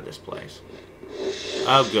hell out of this place.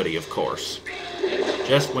 Oh, goody, of course.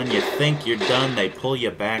 Just when you think you're done, they pull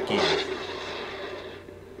you back in.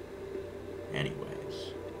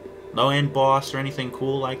 Anyways. No end boss or anything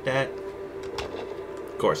cool like that?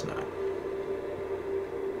 Of course not.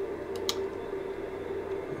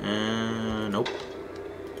 Nope.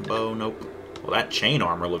 Bow, nope. Well, that chain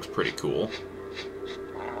armor looks pretty cool.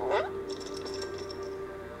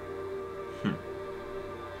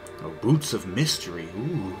 Oh, boots of mystery.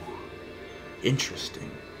 Ooh.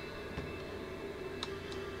 Interesting.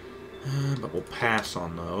 But we'll pass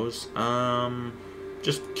on those.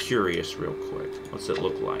 Just curious real quick. What's it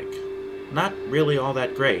look like? Not really all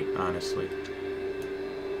that great, honestly.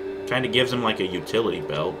 Kind of gives him like a utility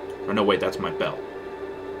belt. Or no, wait, that's my belt.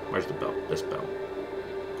 Where's the belt? This belt.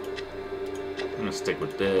 I'm going to stick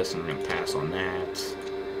with this, and I'm going to pass on that.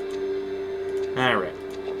 Alright.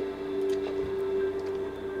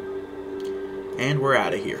 And we're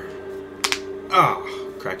out of here. Ah,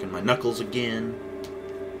 cracking my knuckles again.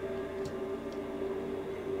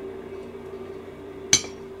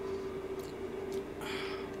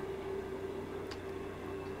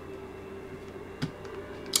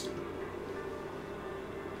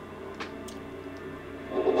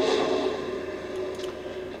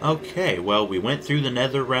 Okay, well, we went through the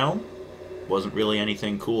Netherrealm. Wasn't really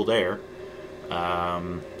anything cool there.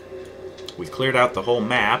 We cleared out the whole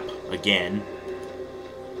map again.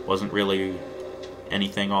 Wasn't really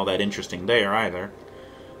anything all that interesting there either.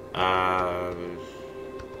 I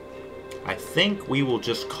think we will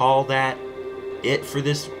just call that it for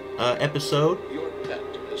this episode.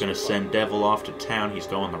 Gonna send Devil off to town. He's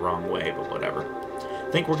going the wrong way, but whatever. I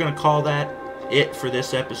think we're gonna call that it for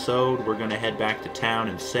this episode. We're gonna head back to town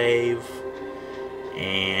and save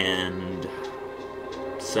and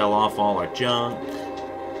sell off all our junk.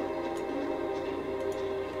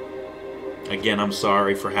 Again, I'm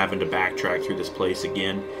sorry for having to backtrack through this place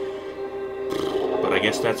again, but I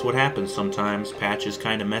guess that's what happens sometimes. Patches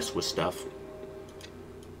kind of mess with stuff.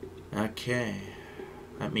 Okay,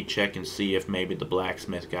 let me check and see if maybe the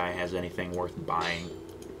blacksmith guy has anything worth buying.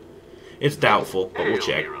 It's doubtful, but we'll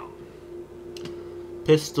check.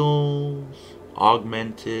 Pistols,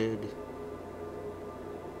 augmented.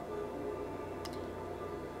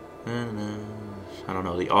 I don't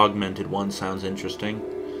know, the augmented one sounds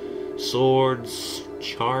interesting. Swords,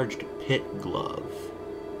 charged pit glove.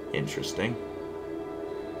 Interesting.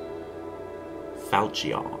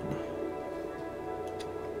 Falchion.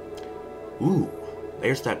 Ooh,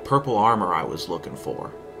 there's that purple armor I was looking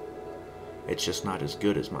for. It's just not as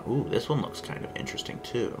good as my... Ooh, this one looks kind of interesting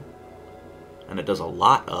too. And it does a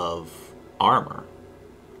lot of armor.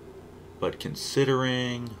 But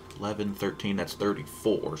considering 11, 13, that's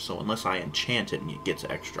 34. So unless I enchant it and it gets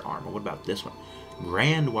extra armor. What about this one?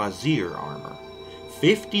 Grand Wazir armor.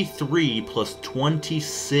 53 plus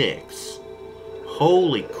 26.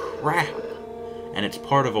 Holy crap. And it's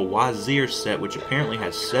part of a Wazir set, which apparently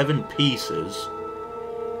has 7 pieces.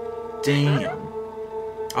 Damn.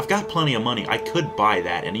 I've got plenty of money. I could buy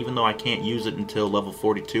that, and even though I can't use it until level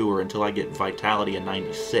 42 or until I get Vitality at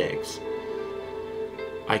 96,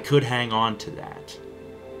 I could hang on to that.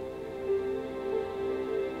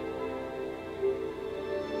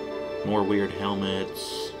 More weird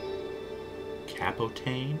helmets.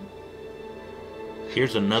 Capotane?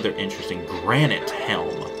 Here's another interesting granite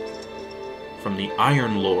helm from the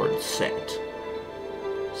Iron Lord set.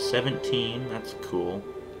 17, that's cool.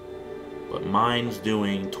 But mine's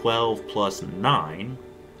doing 12 plus 9.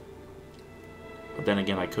 But then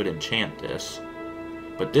again, I could enchant this.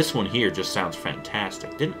 But this one here just sounds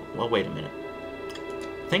fantastic. Well, wait a minute.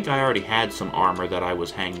 I think I already had some armor that I was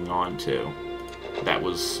hanging on to. That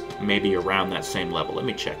was maybe around that same level. Let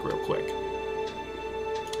me check real quick.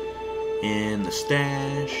 In the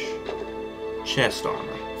stash, chest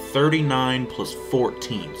armor. 39 plus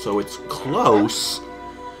 14. So it's close,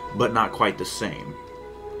 but not quite the same.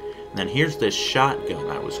 And then here's this shotgun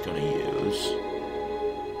I was going to use.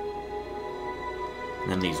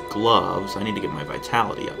 And then these gloves. I need to get my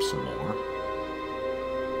vitality up some more.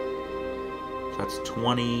 So that's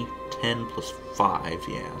 20, 10 plus 5,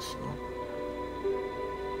 yeah. So.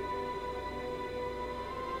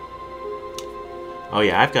 Oh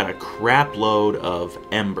yeah, I've got a crap load of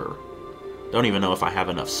ember. Don't even know if I have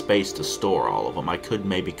enough space to store all of them. I could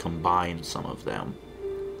maybe combine some of them.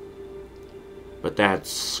 But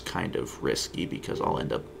that's kind of risky because I'll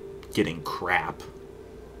end up getting crap.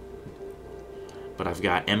 But I've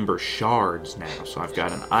got ember shards now. So I've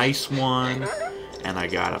got an ice one, and I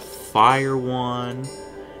got a fire one,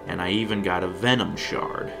 and I even got a venom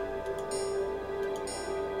shard.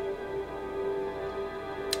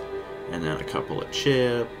 And then a couple of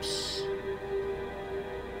chips.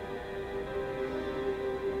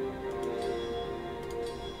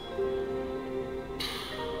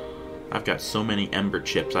 I've got so many ember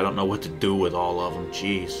chips, I don't know what to do with all of them.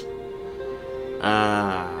 Jeez.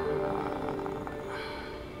 I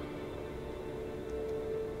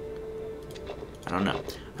don't know.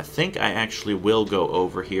 I think I actually will go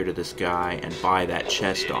over here to this guy and buy that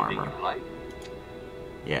chest armor.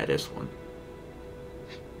 Yeah, this one.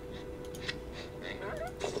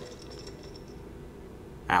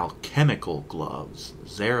 Alchemical gloves.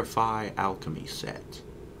 Zarify alchemy set.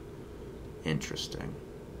 Interesting.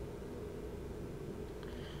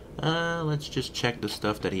 Let's just check the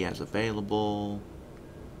stuff that he has available.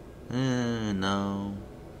 No.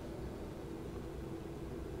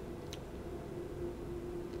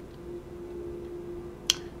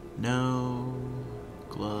 No.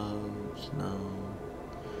 Gloves, no.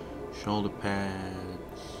 Shoulder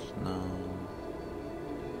pads, no.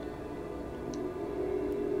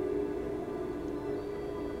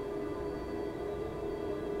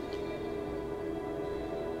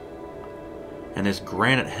 And this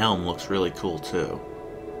granite helm looks really cool too.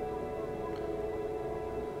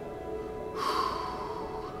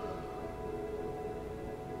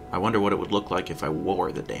 I wonder what it would look like if I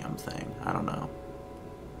wore the damn thing. I don't know.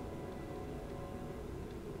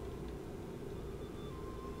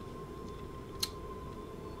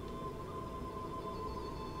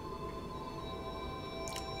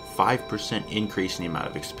 5% increase in the amount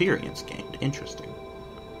of experience gained. Interesting.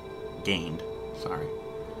 Gained. Sorry.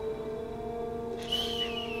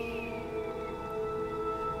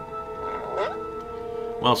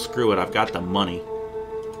 Well, screw it. I've got the money.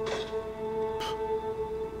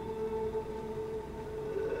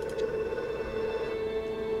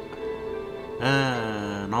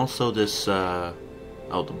 And also this, oh,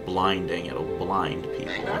 the blinding. It'll blind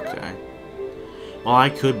people. Okay. Well,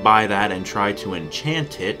 I could buy that and try to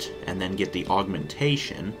enchant it, and then get the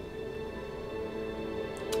augmentation.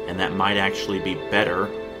 And that might actually be better.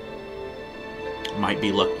 Might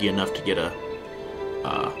be lucky enough to get a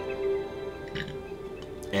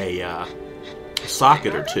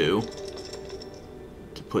socket or two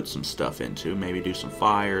to put some stuff into. Maybe do some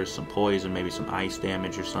fires, some poison, maybe some ice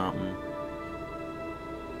damage or something.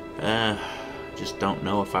 Just don't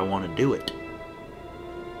know if I want to do it.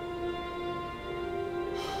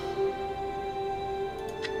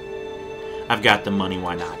 I've got the money,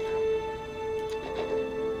 why not?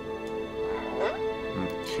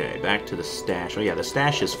 Okay, back to the stash. Oh yeah, the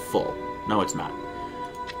stash is full. No, it's not.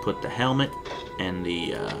 Put the helmet and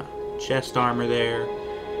the chest armor there.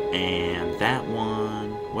 And that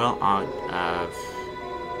one... Well,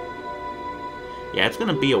 yeah, it's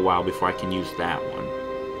going to be a while before I can use that one.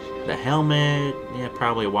 The helmet... Yeah,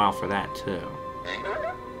 probably a while for that, too.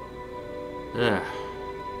 Ugh.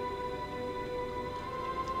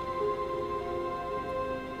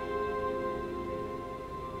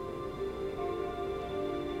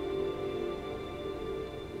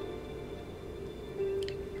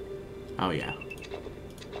 Oh yeah.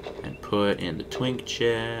 And put in the twink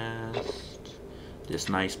chest, this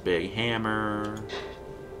nice big hammer,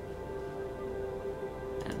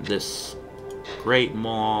 and this great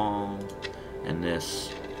maul, and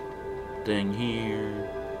this thing here.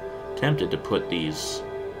 Tempted to put these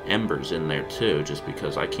embers in there too, just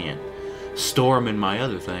because I can't store them in my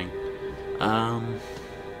other thing.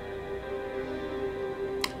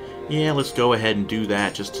 Yeah, let's go ahead and do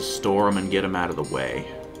that just to store them and get them out of the way.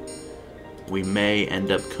 We may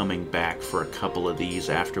end up coming back for a couple of these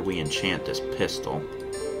after we enchant this pistol.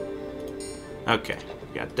 Okay,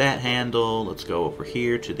 we got that handle. Let's go over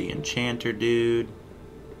here to the enchanter dude.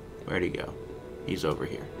 Where'd he go? He's over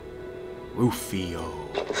here. Rufio.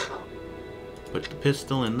 Put the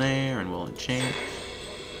pistol in there and we'll enchant.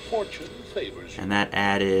 Fortune favors you. And that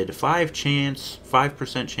added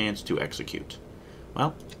 5% chance to execute.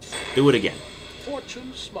 Well, do it again.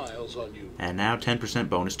 Fortune smiles on you. And now 10%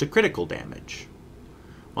 bonus to critical damage.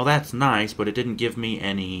 Well, that's nice, but it didn't give me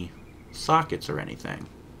any sockets or anything.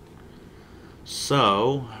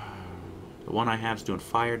 So, the one I have is doing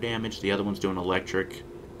fire damage, the other one's doing electric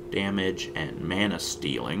damage and mana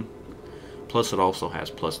stealing. Plus it also has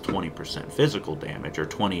plus 20% physical damage, or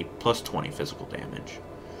plus 20 physical damage.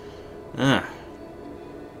 Ugh.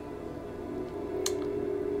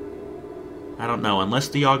 I don't know, unless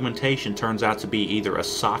the augmentation turns out to be either a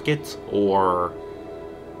socket or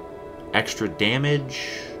extra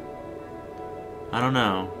damage. I don't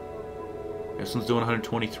know. This one's doing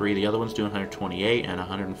 123, the other one's doing 128 and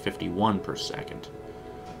 151 per second.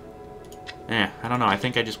 I don't know, I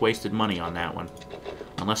think I just wasted money on that one.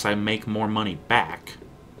 Unless I make more money back,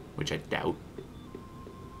 which I doubt.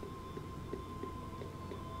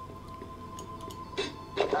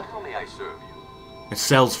 How may I serve you? It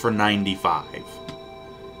sells for 95.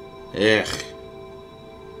 Ugh.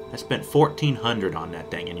 I spent $1,400 on that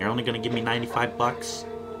thing, and you're only going to give me 95 bucks?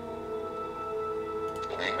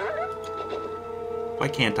 Why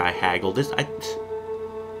can't I haggle this?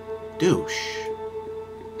 Douche.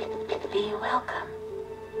 Be welcome.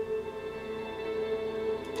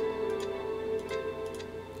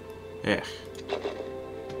 Ugh.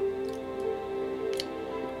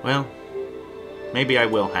 Well, maybe I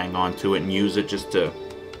will hang on to it and use it just to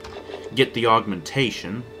get the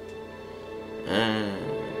augmentation.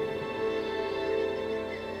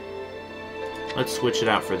 Let's switch it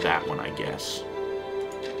out for that one, I guess.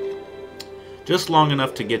 Just long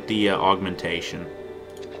enough to get the augmentation.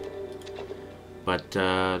 But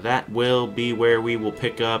that will be where we will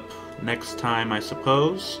pick up next time, I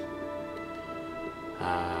suppose.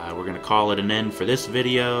 We're going to call it an end for this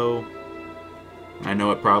video. I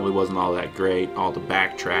know it probably wasn't all that great, all the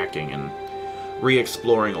backtracking and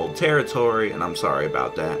re-exploring old territory, and I'm sorry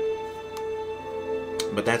about that.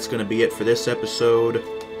 But that's going to be it for this episode.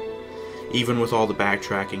 Even with all the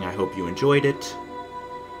backtracking, I hope you enjoyed it,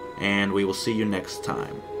 and we will see you next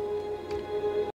time.